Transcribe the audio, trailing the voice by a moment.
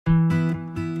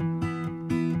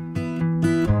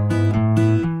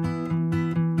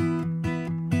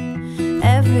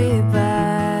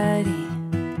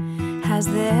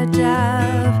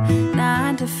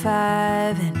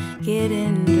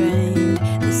getting drained.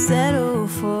 They settle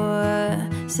for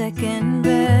second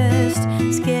best,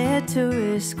 scared to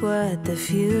risk what the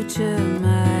future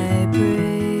might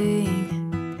bring.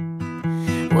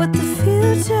 What the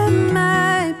future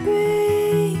might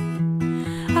bring.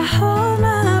 I hold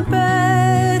my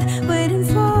breath, waiting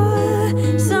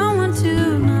for someone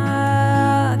to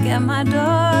knock at my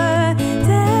door,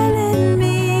 telling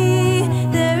me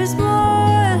there is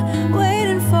more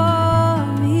waiting for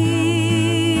me.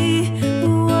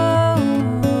 Whoa.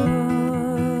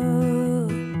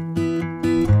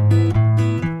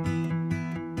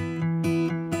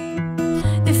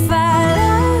 If I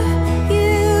love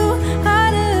you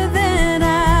harder than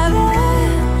I've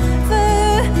ever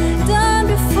done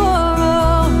before,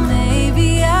 oh, maybe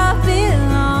I'll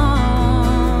belong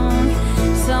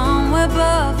somewhere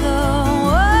above the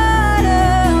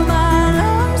water. My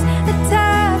lungs are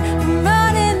tired from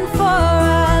running for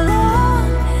a long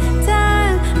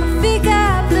time. My feet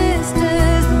got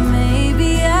blisters, but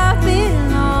maybe I'll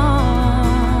belong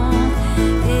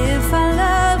if I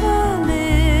love a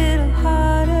little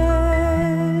harder.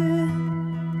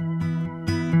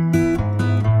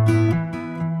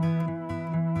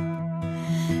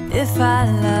 If I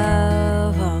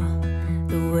love all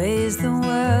the ways the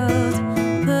world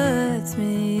puts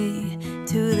me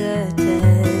to the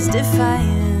test, if I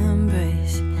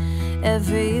embrace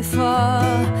every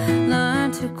fall,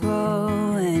 learn to grow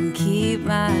and keep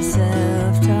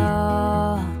myself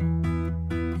tall,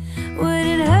 would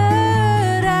it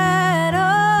hurt at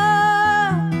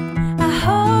all? I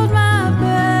hold my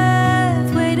breath,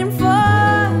 waiting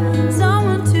for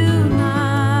someone to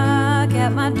knock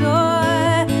at my door,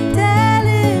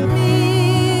 telling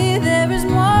me there is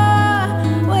more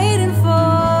waiting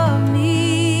for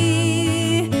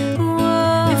me.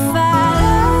 Whoa. If I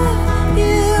love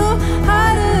you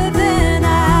harder than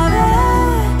I've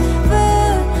ever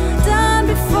done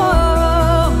before,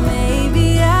 oh, maybe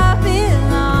I'll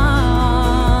belong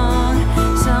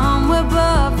somewhere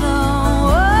above the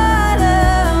water.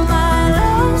 My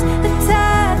lungs are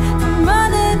tired from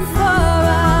running for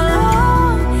a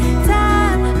long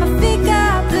time. My feet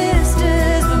got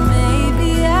blisters, but maybe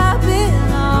I'll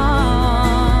belong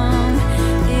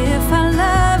if I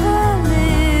love a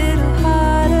little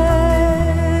harder.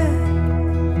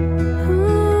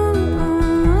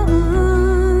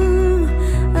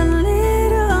 A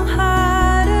little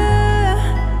harder.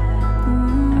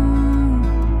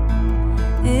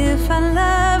 If I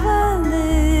love a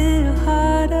little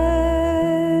harder.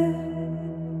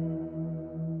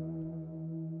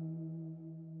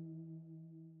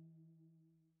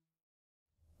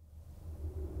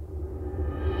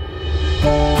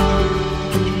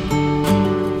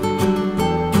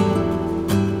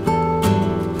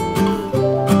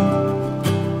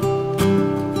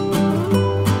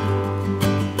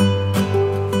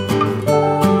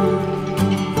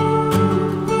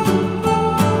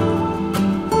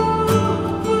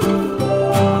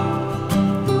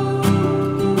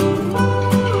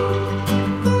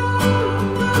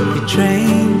 The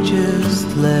train just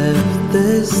left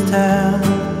this town.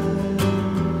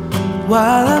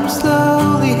 While I'm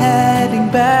slowly heading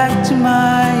back to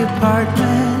my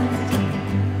apartment,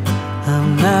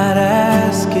 I'm not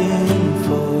asking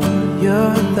for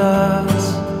your thoughts.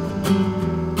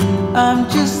 I'm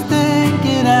just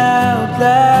thinking out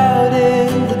loud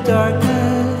in the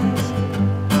darkness.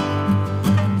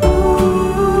 Ooh,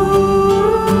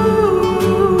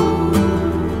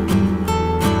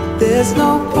 there's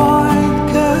no point,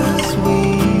 'cause we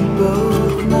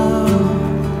both know.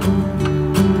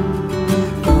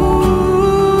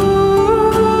 Ooh,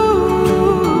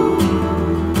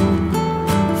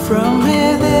 from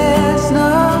here there's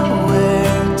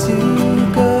nowhere to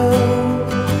go.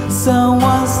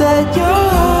 Someone said your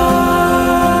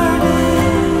heart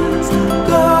is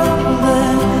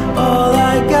golden. All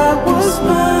I got was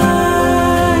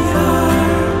my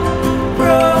heart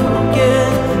broken.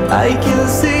 I can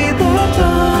see the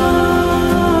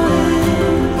dawn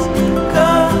is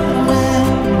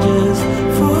coming just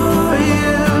for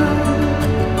you,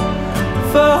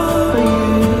 for you,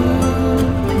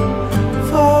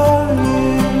 for you.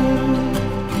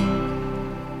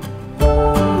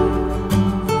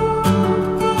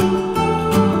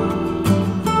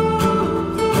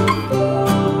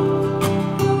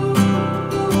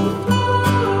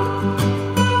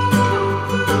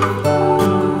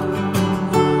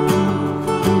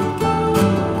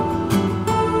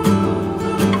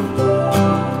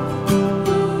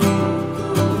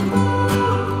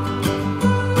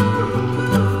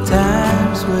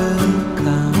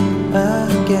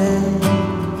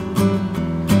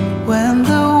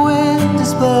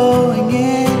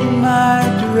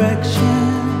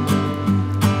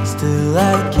 I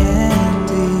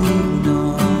can't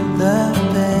ignore the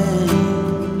pain.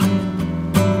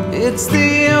 It's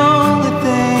the only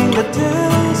thing that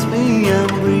tells me I'm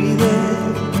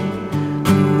breathing.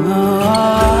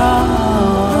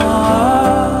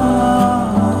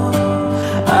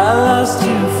 I lost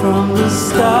you from the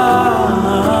start.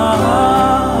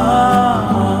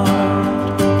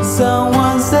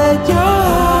 Someone said your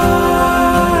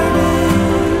heart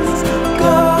is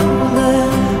golden.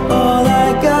 All I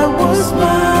got was my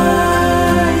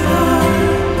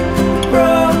heart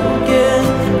broken.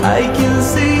 I can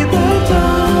see the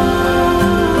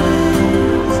dawn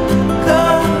is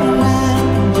coming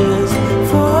just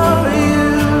for you,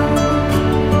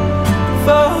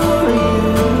 for you.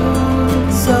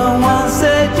 Someone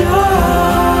said your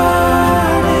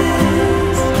heart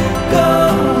is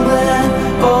golden.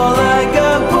 All I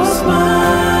got was my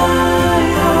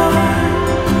heart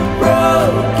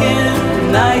broken.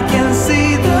 And I can see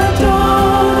the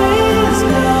dawn is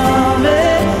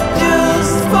coming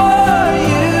just for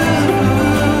you.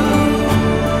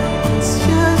 It's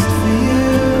just for you.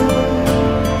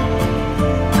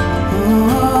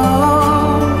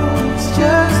 Oh, it's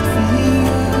just for you.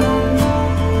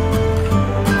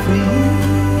 For you.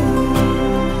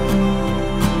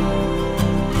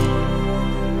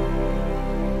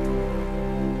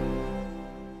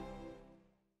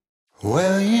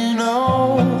 Well, you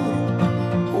know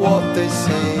what they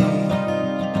say.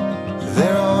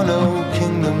 There are no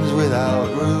kingdoms without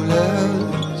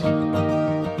rulers.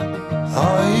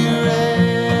 Are you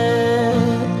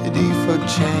ready for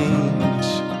change?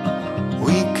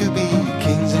 We could be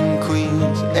kings and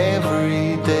queens every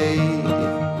day.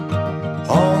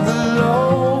 On the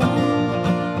low,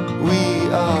 we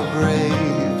are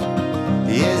brave.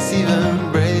 Yes, even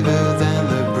braver than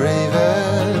the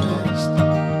bravest.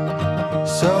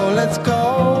 So let's go,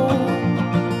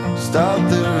 start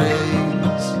the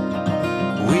race.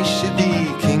 We should be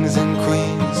kings and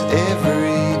queens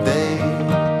every day.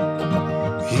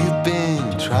 You've been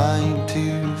trying to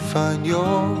find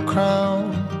your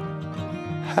crown,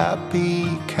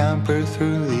 happy camper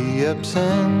through the ups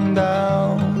and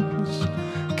downs,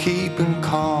 keeping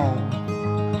calm,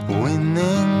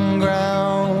 winning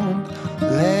ground.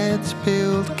 Let's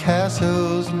build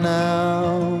castles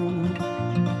now.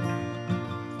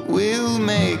 We'll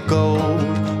make gold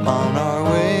on our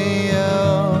way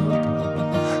up,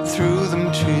 through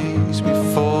them trees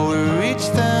before we reach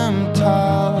them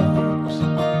tops.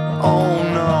 Oh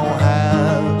no,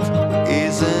 half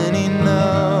isn't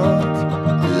enough.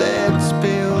 Let's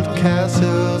build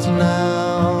castles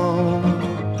now.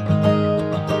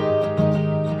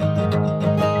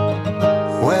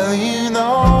 Well, you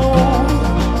know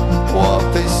what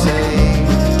they say.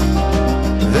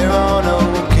 There are no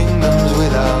kingdoms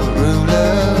without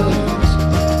rulers.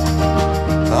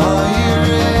 Are you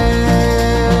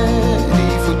ready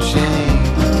for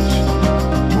change?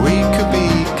 We could be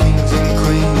kings and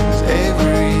queens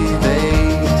every day.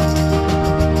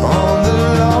 On the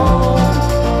low,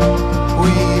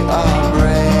 we are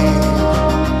brave.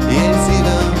 Yes,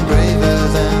 even braver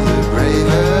than the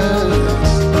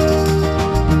bravest.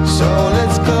 So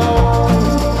let's go,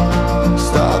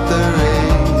 start the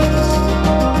race.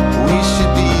 We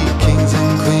should be kings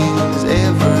and queens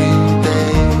every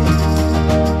day.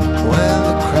 When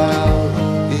the crowd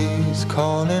is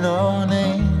calling our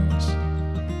names,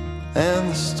 and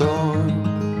the storm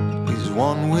is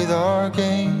one with our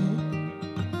game,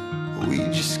 we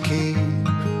just keep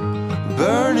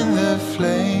burning the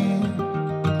flame.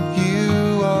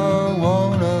 You are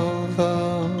one of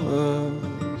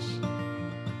us.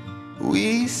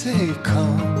 We say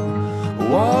come,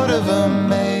 whatever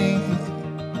may,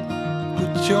 we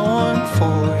join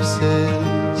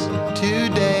forces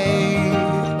today.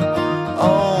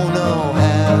 Oh no,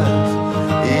 half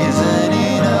isn't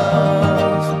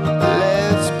enough.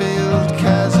 Let's build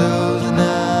castles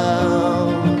now.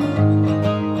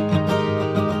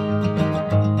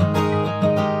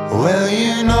 Well,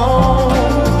 you know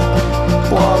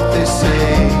what they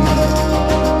say.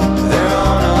 There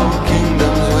are no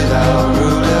kingdoms without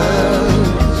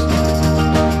rulers.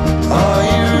 Are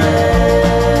you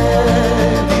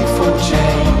ready for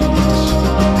change?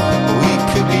 We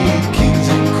could be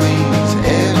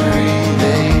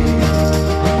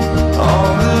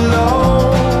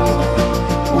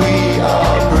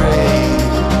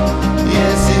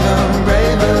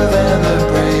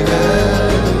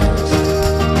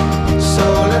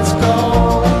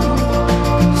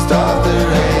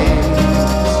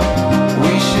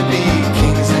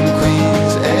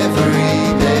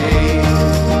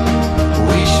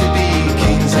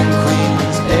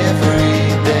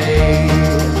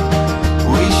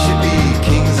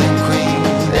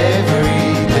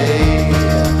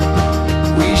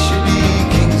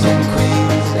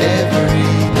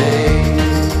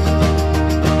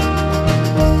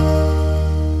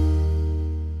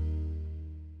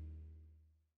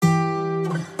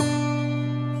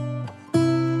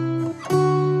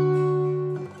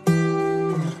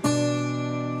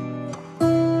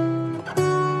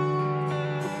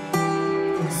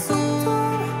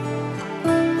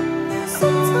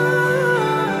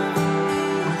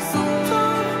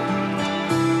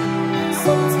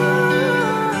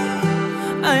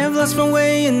lost my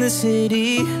way in the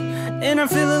city, and I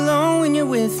feel alone when you're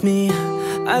with me.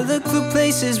 I look for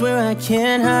places where I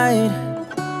can't hide.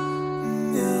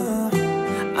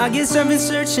 I guess I've been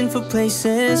searching for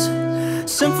places,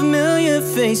 some familiar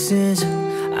faces.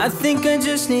 I think I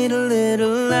just need a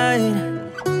little light.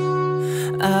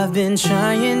 I've been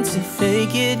trying to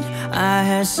fake it, I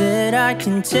have said I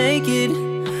can take it,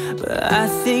 but I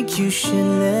think you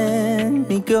should let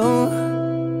me go.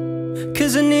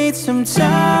 Cause I need some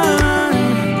time.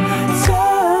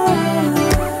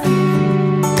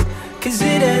 Cause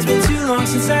it has been too long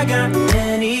since I got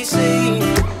any sleep.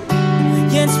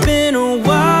 Yeah, it's been a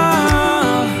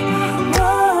while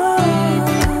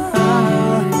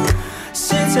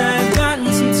since I've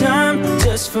gotten some time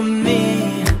just for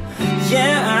me.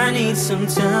 Yeah, I need some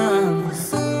time.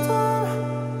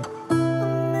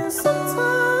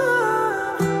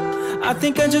 I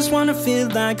think I just wanna feel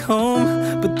like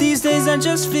home, but these days I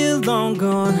just feel long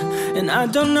gone, and I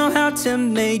don't know how to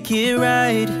make it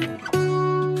right.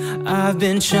 I've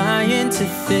been trying to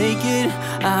fake it,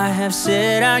 I have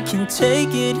said I can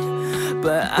take it,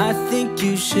 but I think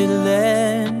you should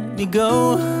let me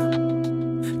go.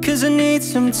 Cause I need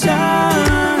some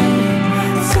time.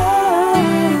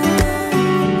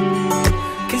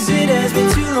 Cause it has been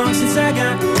too long since I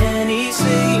got any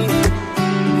sleep.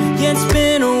 Yeah, it's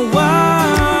been a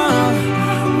while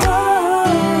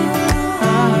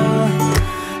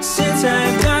since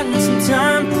I've gotten some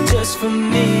time just for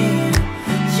me.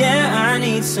 Yeah, I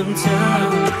need some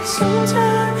time.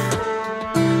 Sometime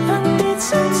I need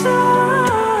some time.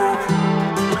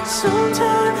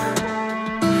 Sometime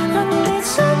I need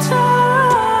some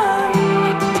time.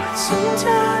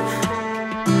 Sometime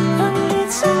I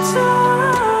need some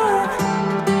time.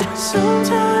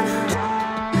 Sometime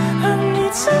I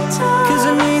need some time. Cause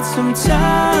I need some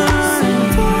time.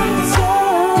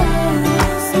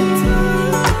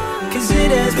 Cause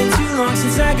it has been too long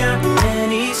since I got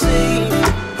any sleep.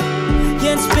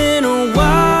 Yeah, it's been a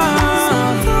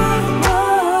while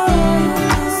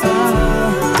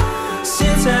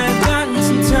since I've gotten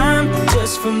some time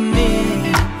just for me.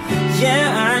 Yeah,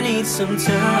 I need some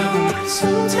time.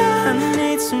 Sometime I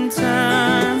need some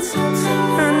time.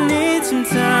 I need some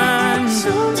time.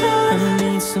 I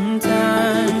need some time.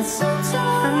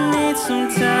 I need some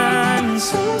time.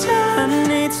 I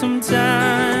need some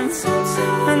time.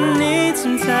 I need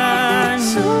some time.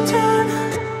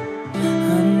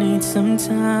 I need some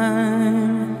time.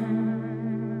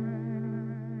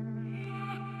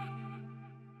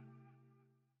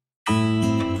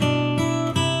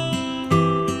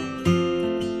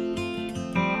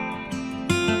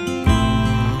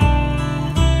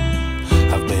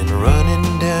 I've been running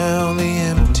down the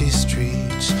empty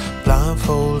streets,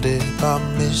 blindfolded by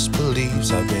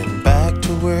misbeliefs. I've been back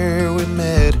to where we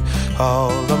met,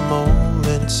 all the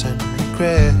moments and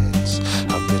regrets.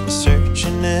 I've been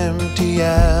searching empty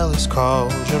alleys,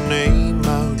 called your name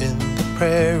out in the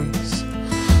prairies.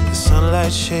 The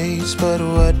sunlight shades, but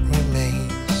what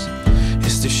remains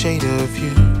is the shade of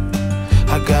you.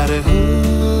 I gotta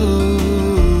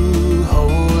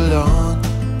hold on.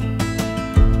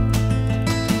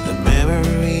 The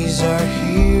memories are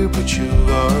here, but you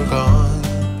are gone.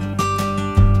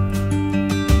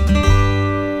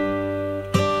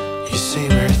 You say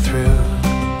we're through,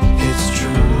 it's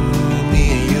true, me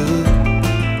and you.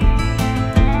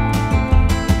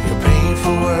 Your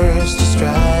painful words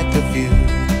distract the view.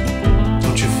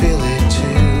 Don't you feel it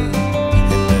too?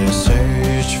 In the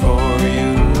search for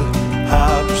you,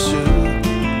 I'll pursue.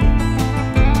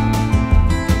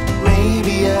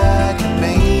 Maybe I can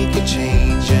make a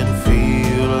change and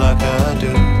feel like I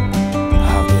do.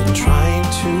 I've been trying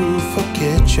to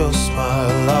forget your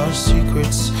smile, our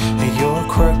secrets and your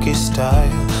quirky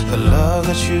style. The love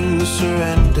that you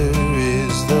surrender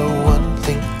is the one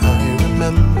thing I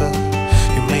remember.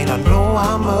 You may not know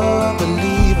I'm a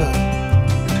believer,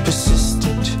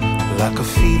 persistent like a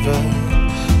fever.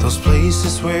 Those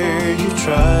places where you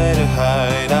try to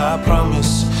hide, I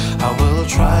promise I will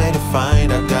try to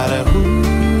find. I gotta hold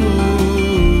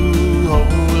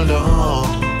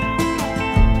on.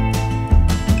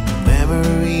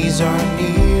 Memories are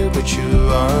near, but you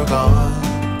are gone.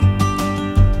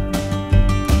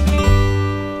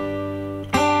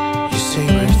 You say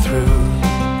we're through,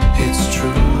 it's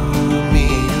true, me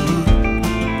and you.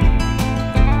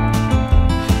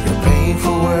 Your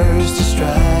painful words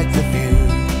distract the view.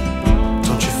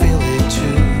 Don't you feel it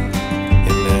too?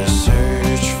 In the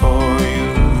search for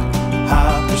you,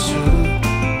 I'll pursue.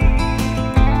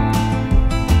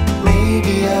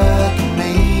 Maybe I can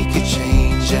make a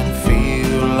change and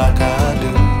feel like I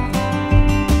do.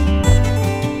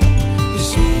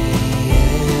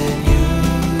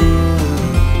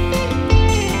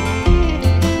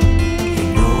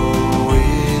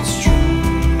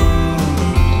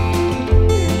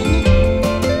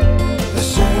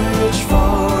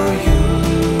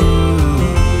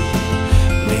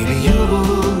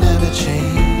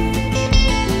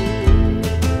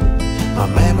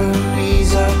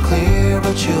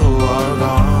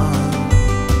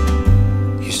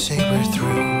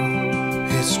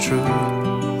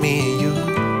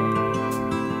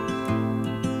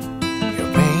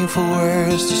 for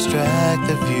words distract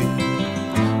the view.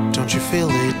 Don't you feel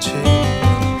it too?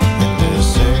 In the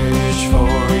search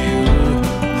for you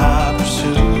I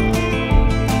pursue.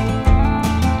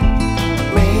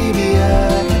 Maybe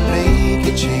I can make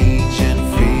a change and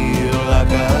feel like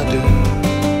I do.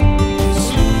 It's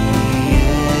me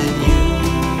and you.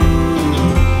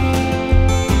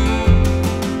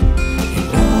 You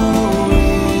know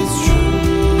it's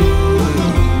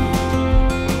true.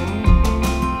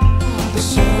 The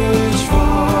search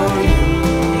for you.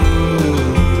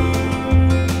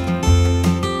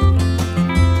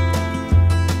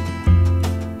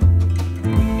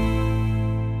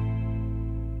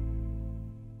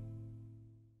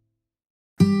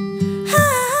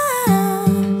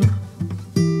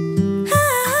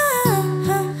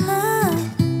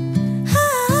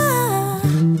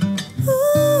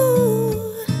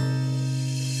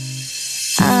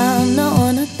 I'm not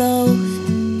one of those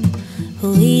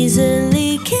who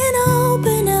easily can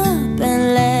open up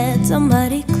and let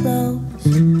somebody close.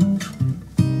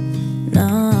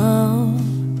 No,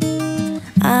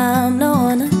 I'm not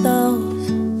one of those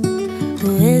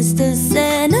who is the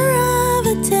center of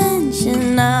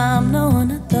attention. I'm not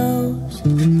one of those.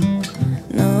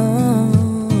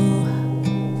 No.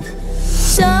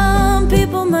 Some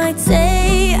people might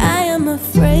say I am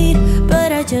afraid,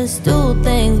 but I just do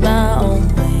things my own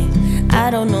way.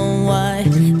 I don't know why,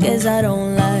 guess I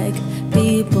don't like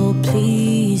people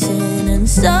pleasing. And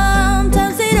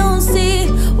sometimes they don't see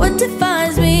what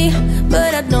defines me,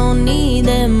 but I don't need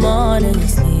them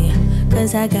honestly,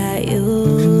 cause I got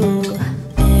you.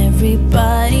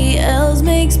 Everybody else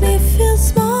makes me feel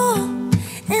small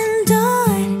and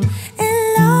odd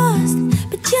and lost,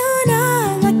 but you're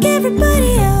not like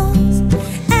everybody else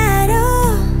at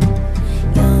all.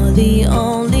 You're the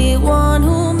only one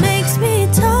who makes me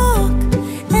talk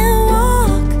and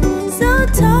walk so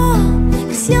tall,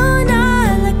 cause you're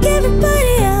not like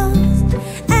everybody else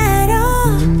at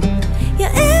all.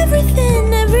 You're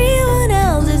everything everyone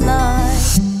else is not.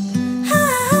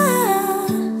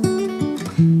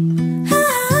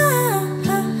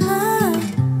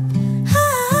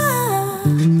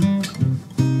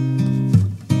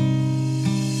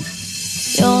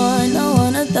 You're not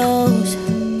one of those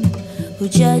who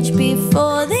judge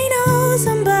before they know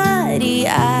somebody.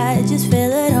 I just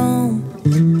feel at home.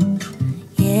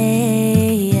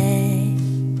 Yeah, yeah.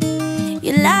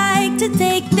 You like to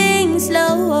take things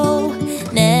slow,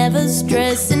 never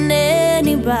stressing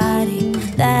anybody.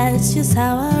 That's just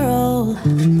how I roll.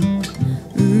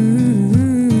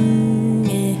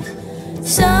 Yeah.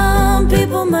 Some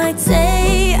people might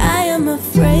say I am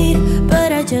afraid,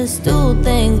 but I just do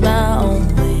things my own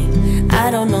way.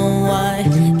 I don't know why,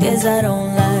 guess I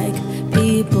don't like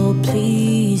people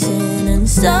pleasing. And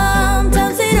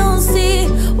sometimes they don't see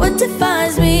what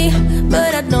defines me,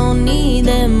 but I don't need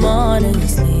them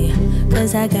honestly,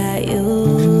 cause I got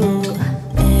you.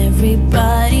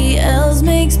 Everybody else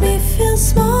makes me feel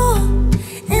small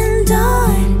and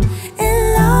odd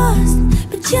and lost,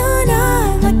 but you're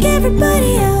not like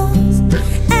everybody else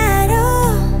at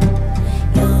all.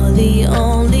 You're the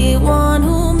only one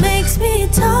who makes me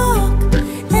talk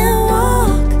and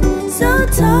walk so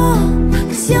tall,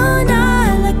 cause you're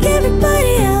not like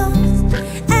everybody else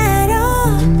at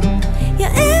all.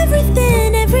 You're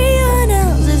everything everyone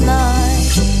else is not.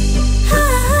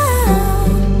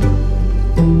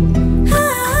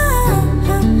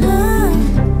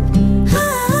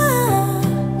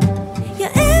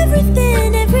 You're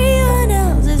everything everyone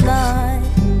else is not.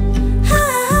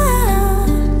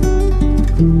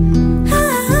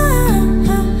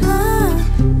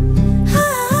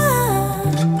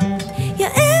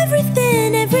 You're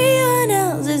everything everyone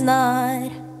else is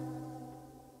not.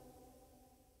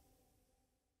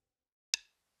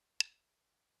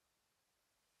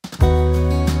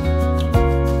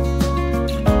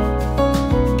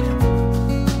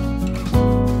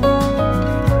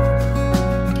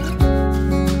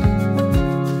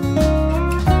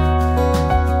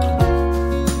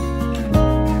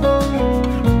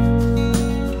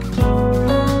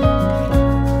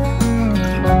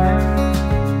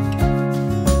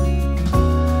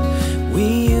 We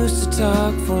used to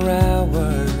talk for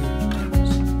hours,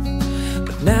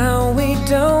 but now we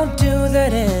don't do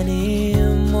that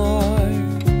anymore.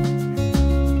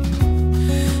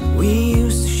 We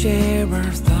used to share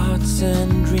our thoughts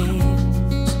and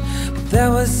dreams, but that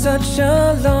was such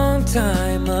a long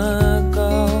time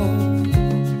ago.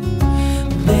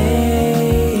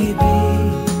 Maybe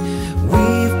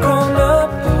we've grown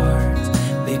apart,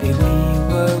 maybe we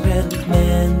weren't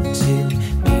meant to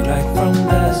be right from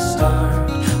the start.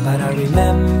 But I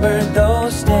remember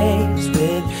those days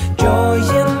with joy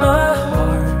in my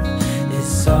heart.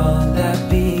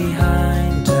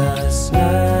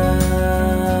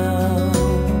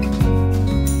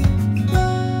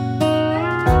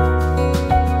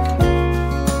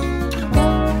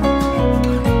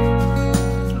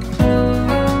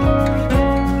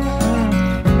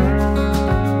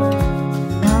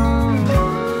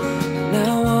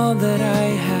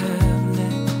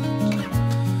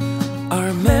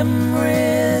 are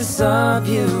memories of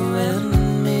you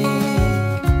and me.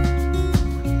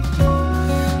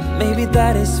 Maybe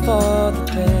that is for the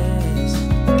best,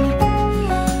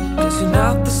 'cause you're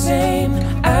not the same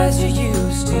as you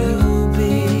used to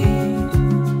be.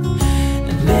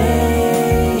 And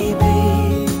maybe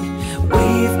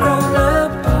we've grown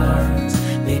apart.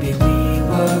 Maybe we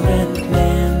weren't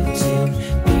meant to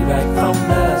be right from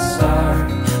the start.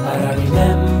 But I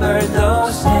remember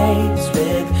those days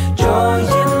with joy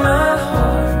in my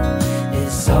heart.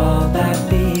 Is all that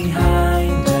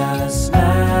behind us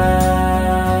now.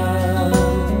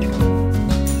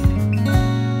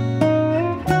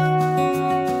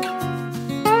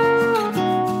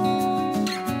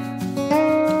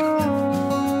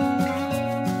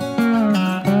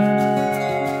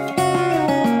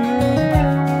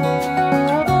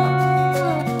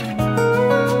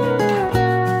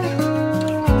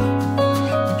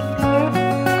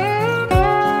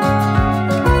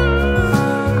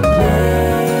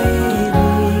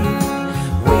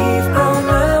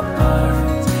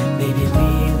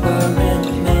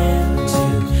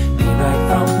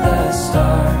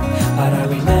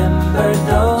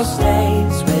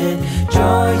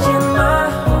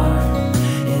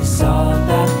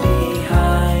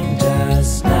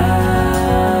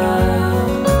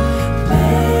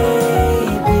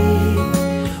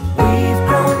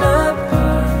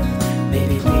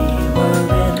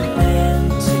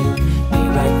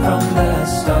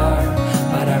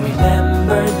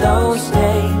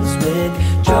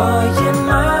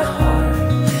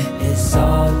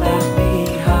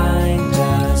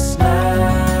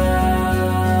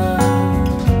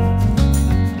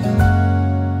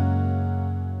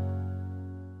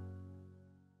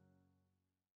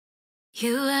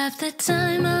 You have the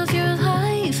time of your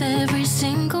life every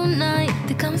single night.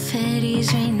 The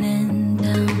confetti's raining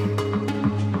down.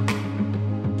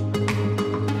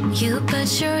 You put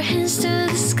your hands to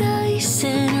the sky,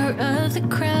 center of the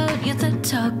crowd. You're the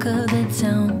talk of the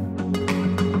town.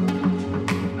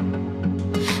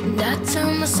 And I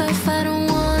tell myself I don't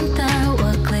want that.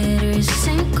 What glitters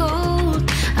isn't gold.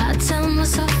 I tell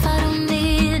myself I don't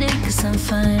need it, 'cause I'm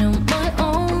fine on my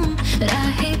own. But I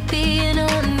hate being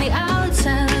on the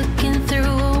outside looking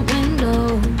through a window.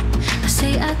 I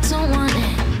say I don't want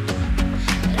it,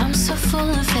 but I'm so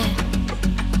full of it.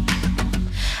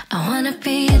 I wanna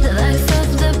be the life of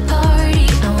the party.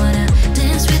 I wanna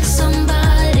dance with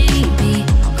somebody. Be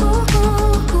ooh,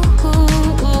 ooh, ooh,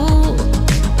 ooh, ooh.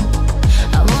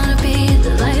 I wanna be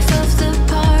the life of the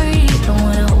party. I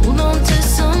wanna hold on to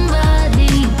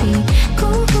somebody. Be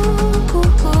ooh, ooh,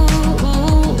 ooh, ooh,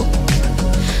 ooh.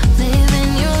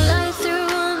 Living your life through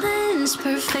a lens,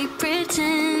 perfect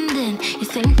pretending. You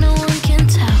think no one can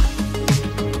tell,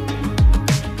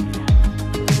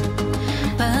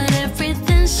 but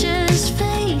everything's just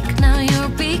fake now.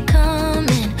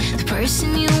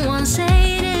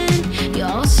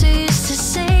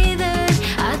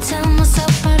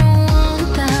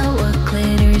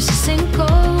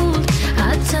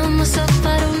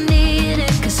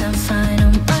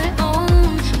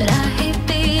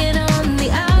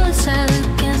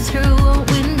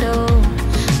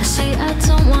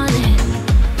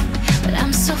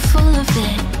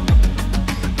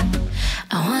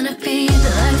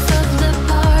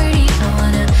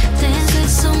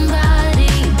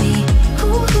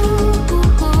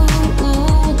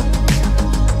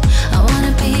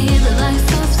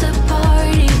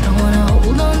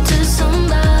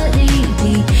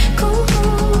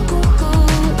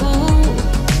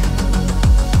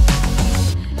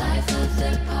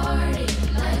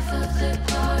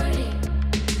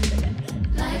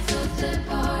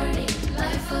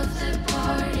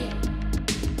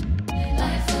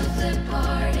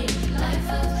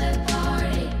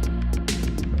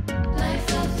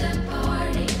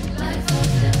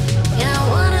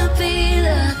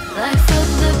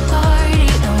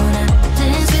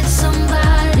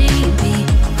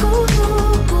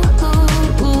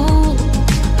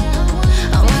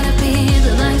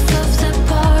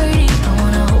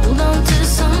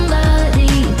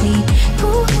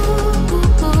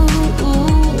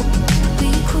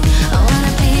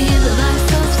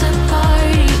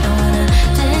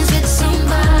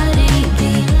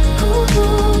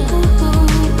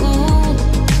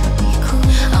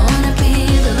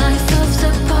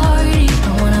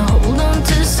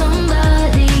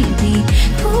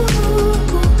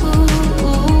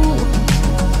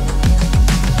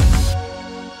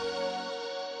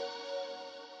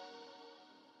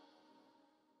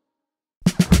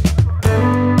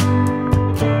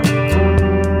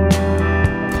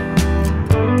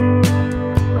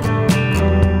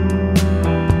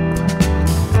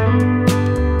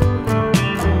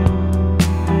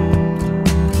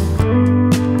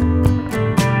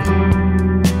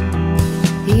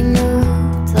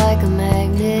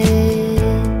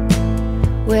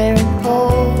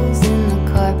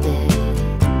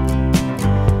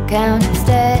 Counting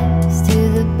steps to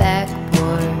the back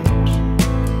porch,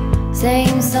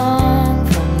 same song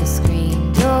from the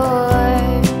screen door.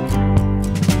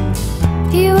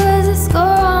 He was a score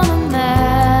on a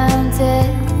mountain,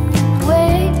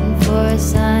 waiting for a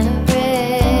sign of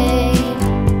rain.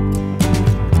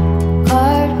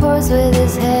 Cart horse with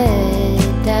his head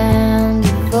down,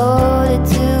 devoted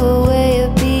to a way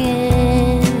of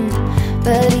being,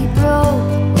 but he broke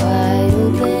wide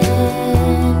open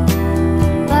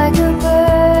like a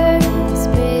bird in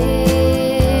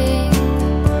spring,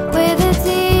 with a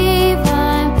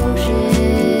divine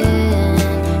potion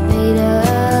made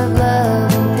of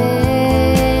love and pain.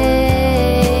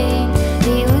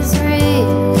 He was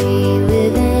really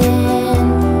living,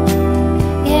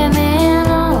 yeah man,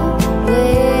 all the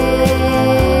way,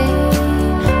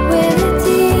 with a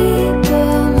deep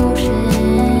emotion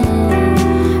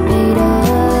made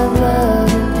of love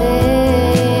and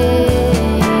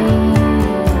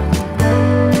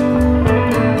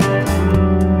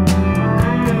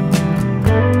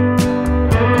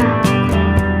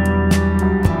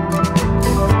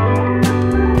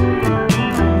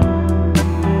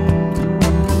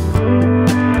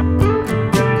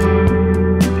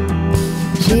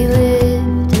She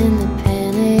lived in the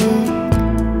panic,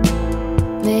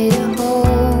 made a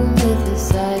home with the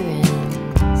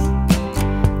sirens,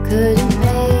 couldn't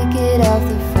make it off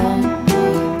the front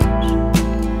porch,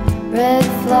 red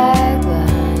flag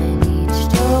behind each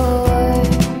door.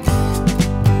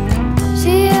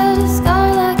 She held a scar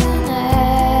like an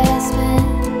aspen,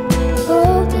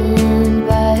 golden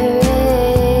by her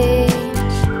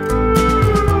age,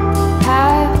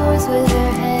 high horse with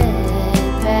her head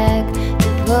back,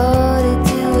 devoted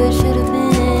to what should have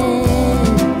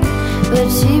been, but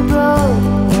she broke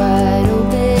wide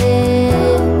open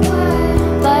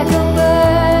like a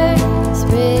bird in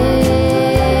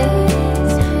spring,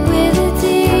 with a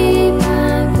deep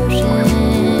potion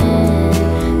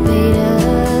made of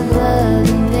love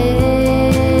and pain.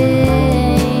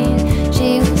 She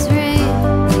was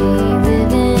really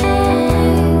living,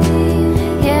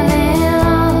 yeah man,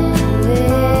 all the way,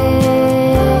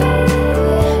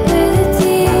 with a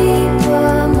deep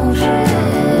emotion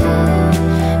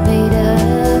made of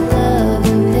love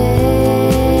and pain.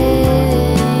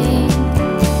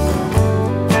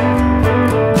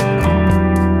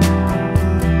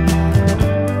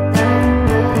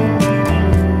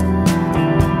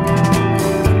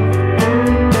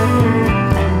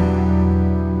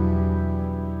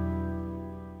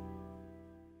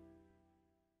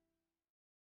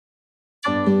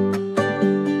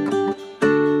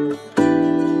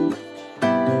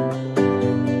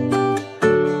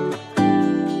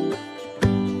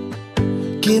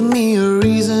 Give me a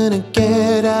reason to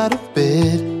get out of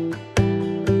bed.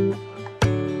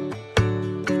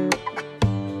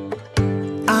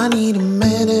 I need a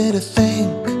minute to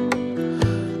think,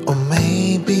 or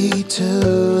maybe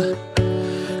two.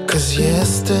 'Cause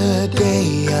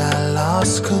yesterday I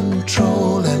lost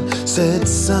control and said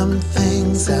some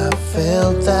things I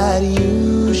felt that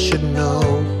you should know.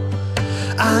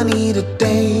 I need a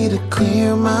day to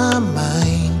clear my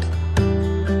mind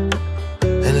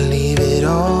and leave it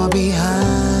all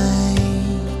behind.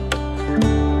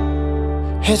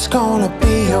 It's gonna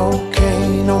be okay,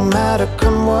 no matter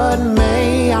come what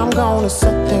may. I'm gonna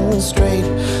set things straight.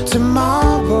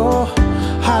 Tomorrow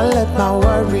I let my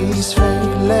worries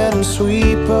fade, let them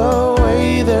sweep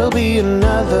away. There'll be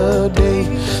another day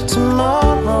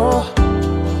tomorrow.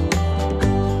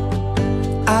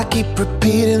 I keep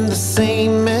repeating the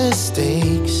same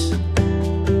mistakes.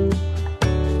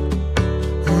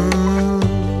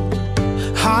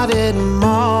 I did them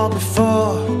all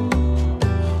before,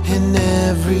 in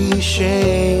every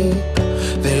shape.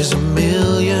 There's a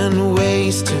million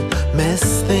ways to mess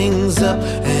things up,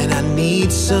 and I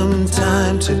need some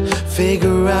time to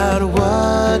figure out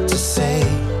what to say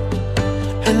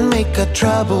and make our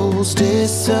troubles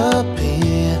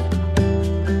disappear.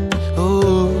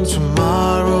 Oh,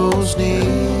 tomorrow's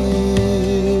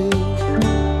near.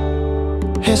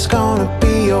 It's gonna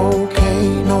be okay,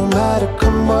 no matter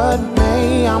come what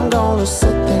may. I'm gonna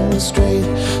set things straight.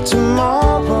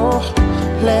 Tomorrow,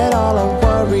 let all our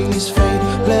worries fade,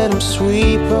 let them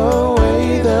sweep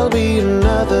away. There'll be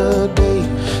another day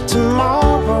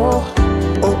tomorrow.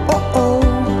 Oh, oh, oh.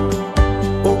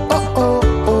 Oh, oh, oh,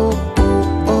 oh, oh,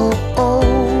 oh, oh.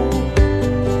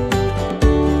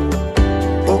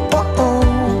 Oh, oh, oh.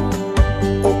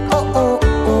 Oh, oh, oh,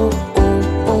 oh, oh,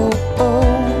 oh, oh.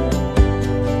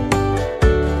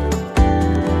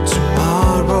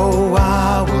 Tomorrow I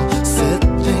will set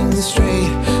things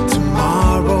straight.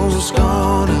 Tomorrow's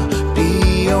gonna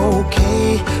be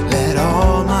okay. Let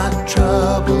all my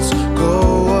troubles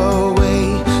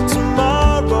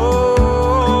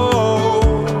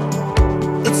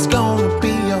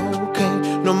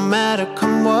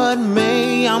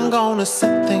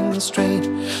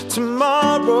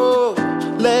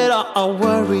our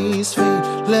worries fade,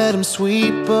 let them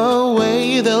sweep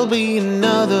away. There'll be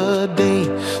another day.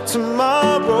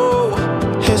 Tomorrow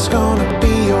it's gonna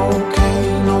be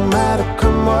okay, no matter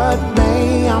come what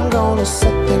may. I'm gonna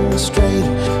set things straight.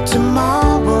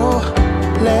 Tomorrow,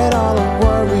 let all our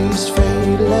worries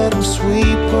fade, let them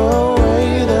sweep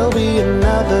away. There'll be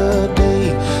another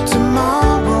day.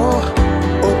 Tomorrow,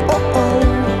 oh oh oh,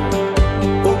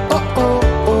 oh oh oh,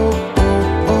 oh oh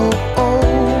oh oh.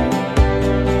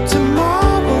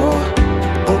 Tomorrow,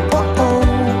 oh oh oh,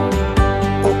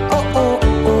 oh oh oh,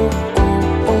 oh oh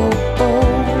oh oh.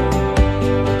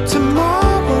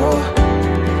 Tomorrow.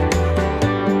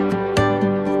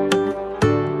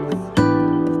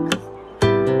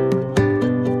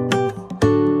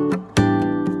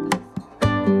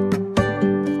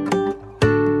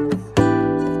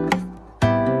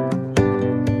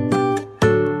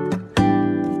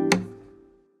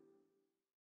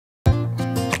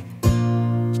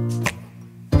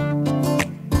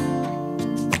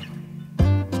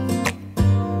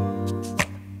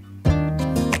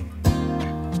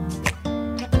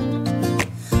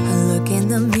 I look in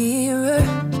the mirror,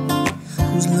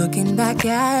 who's looking back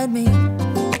at me?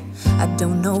 I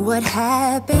don't know what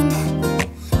happened,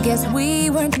 guess we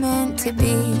weren't meant to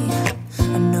be.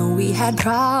 I know we had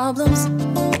problems,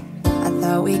 I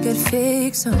thought we could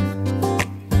fix them,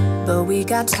 but we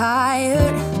got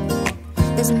tired.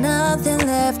 There's nothing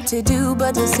left to do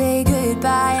but to say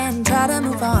goodbye and try to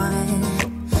move on.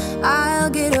 I'll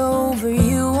get over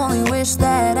you, only wish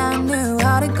that I knew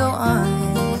how to go on.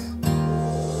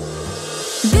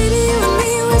 Baby, you and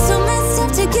me, we're so messed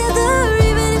up together.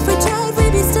 Even if we tried,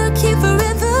 we'd be stuck here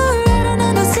forever. I don't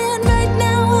understand right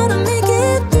now how to make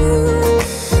it through,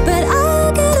 but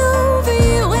I'll get over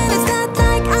you, and it's not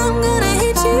like I'm gonna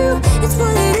hate you. It's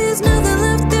what it is, nothing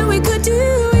left that we could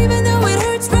do. Even though it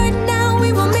hurts right now,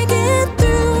 we will make it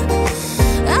through.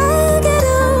 I'll get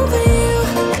over you.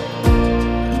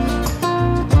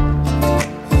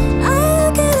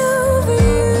 I'll get over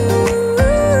you.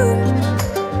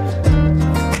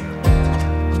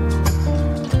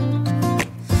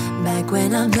 Back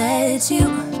when I met you,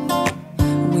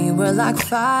 we were like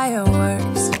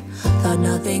fireworks. Thought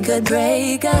nothing could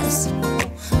break us,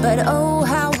 but oh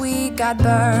how we got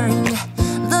burned.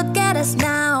 Look at us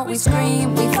now, we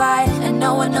scream, we fight, and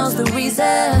no one knows the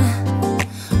reason.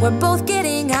 We're both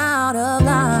getting out of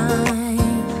line.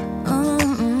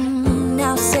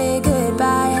 Now say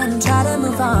goodbye and try to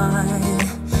move on.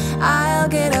 I'll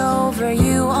get over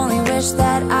you, only wish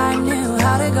that I knew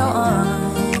how to go on.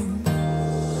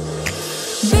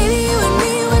 Baby, you and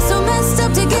me, we're so messed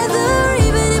up together.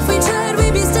 Even if we tried,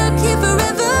 we'd be stuck here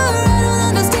forever. I don't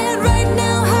understand right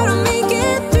now how to make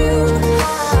it through,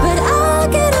 but I'll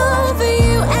get over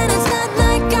you, and it's not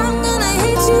like I'm gonna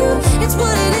hate you. It's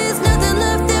what it is, nothing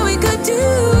left that we could do.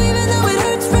 Even though it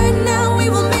hurts right now, we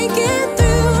will make it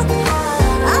through.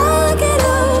 I'll get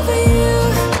over you.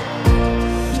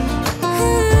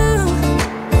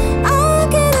 I'll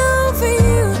get over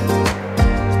you.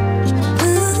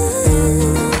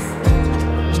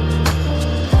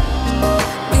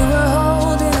 We were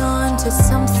holding on to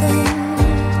something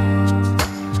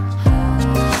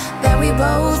that we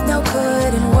both know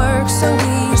couldn't work, so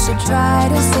we should try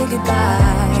to say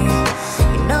goodbye.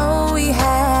 You know we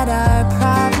had our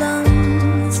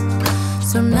problems,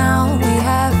 so now we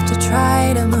have to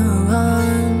try to move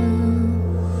on.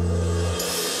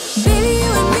 Baby,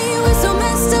 you and me, we're so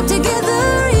messed up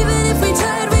together. Even if we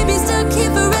tried, we'd be stuck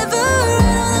here forever. I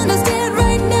don't understand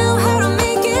right now how to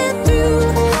make it through,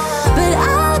 but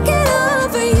I'll get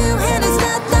over you, and it's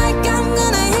not like I'm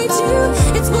gonna hate you.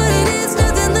 It's what it is,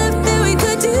 nothing left that we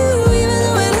could do. Even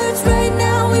though it hurts right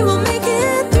now, we will make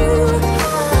it through.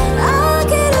 I'll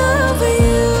get over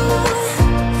you.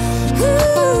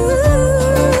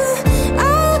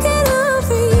 I'll get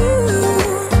over you.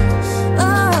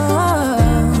 Oh,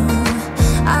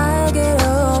 I'll get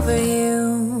over you.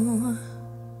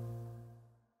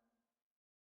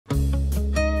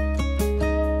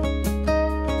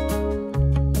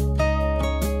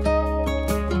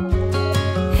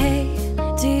 Hey,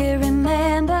 do you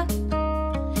remember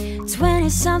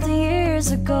 20-something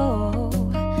years ago?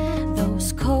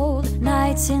 Those cold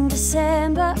nights in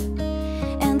December,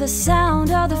 and the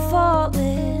sound of the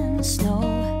falling snow,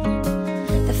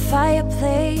 the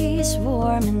fireplace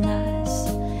warming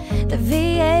us, the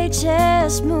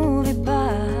VHS movie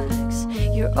box,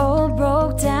 your old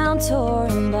broke down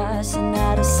touring bus, and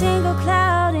not a single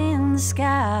cloud in the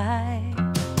sky.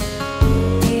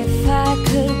 If I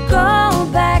could go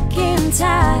back in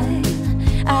time,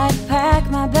 I'd pack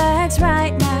my bags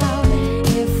right now.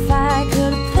 If I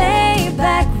could play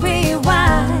back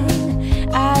rewind,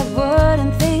 I would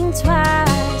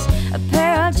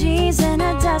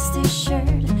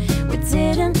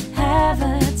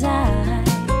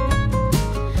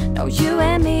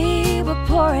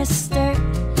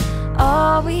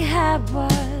had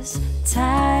was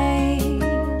time.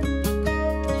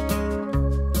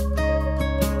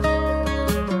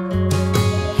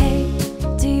 Hey,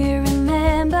 do you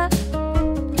remember?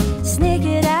 Sneak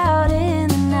it out in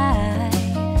the night.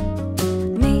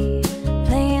 Me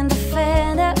playing the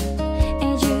Fender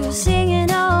and you singing,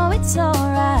 oh, it's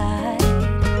alright.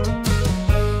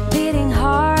 Beating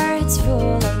hearts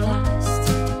full of lust,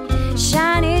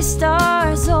 shiny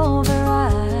stars over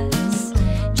us,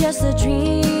 just a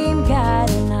dream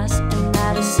guiding us, and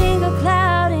not a single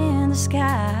cloud in the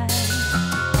sky.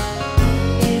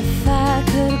 If I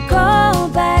could go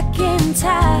back in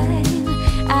time,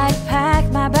 I'd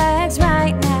pack my bags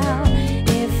right now.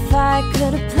 If I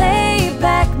could play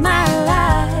back my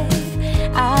life,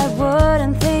 I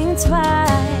wouldn't think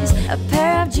twice. A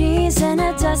pair of jeans and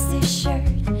a dusty shirt,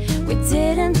 we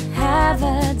didn't have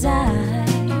a dime.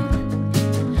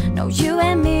 No, you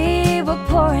and me were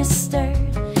poor and stirred,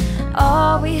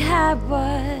 all we had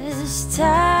was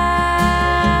time.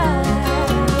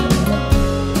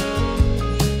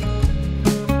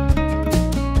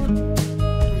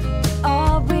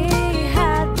 All we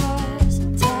had was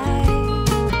time.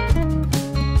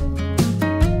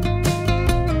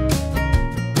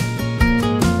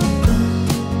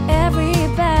 Every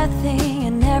bad thing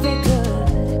and every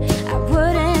good, I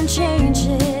wouldn't change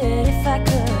it if I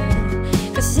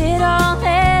could, 'cause it all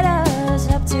led us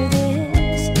up to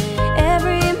this.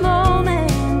 Every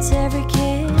moment, every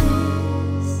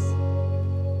kiss.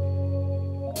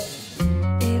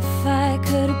 If I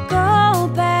could go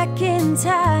back in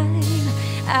time,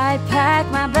 I'd pack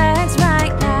my bags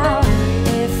right now.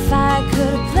 If I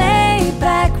could play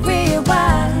back,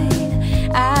 rewind,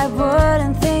 I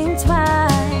wouldn't think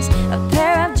twice. A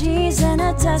pair of jeans and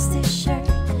a dusty shirt,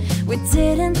 we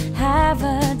didn't have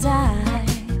a dime.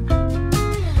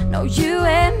 No, you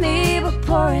and me were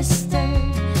poor and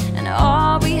stirred, and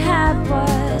all we had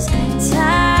was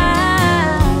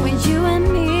time. When you and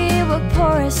me were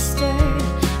poor and stirred,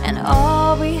 and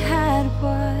all we had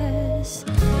was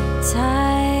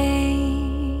time.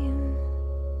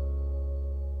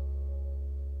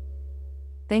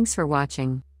 Thanks for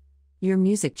watching your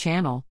music channel.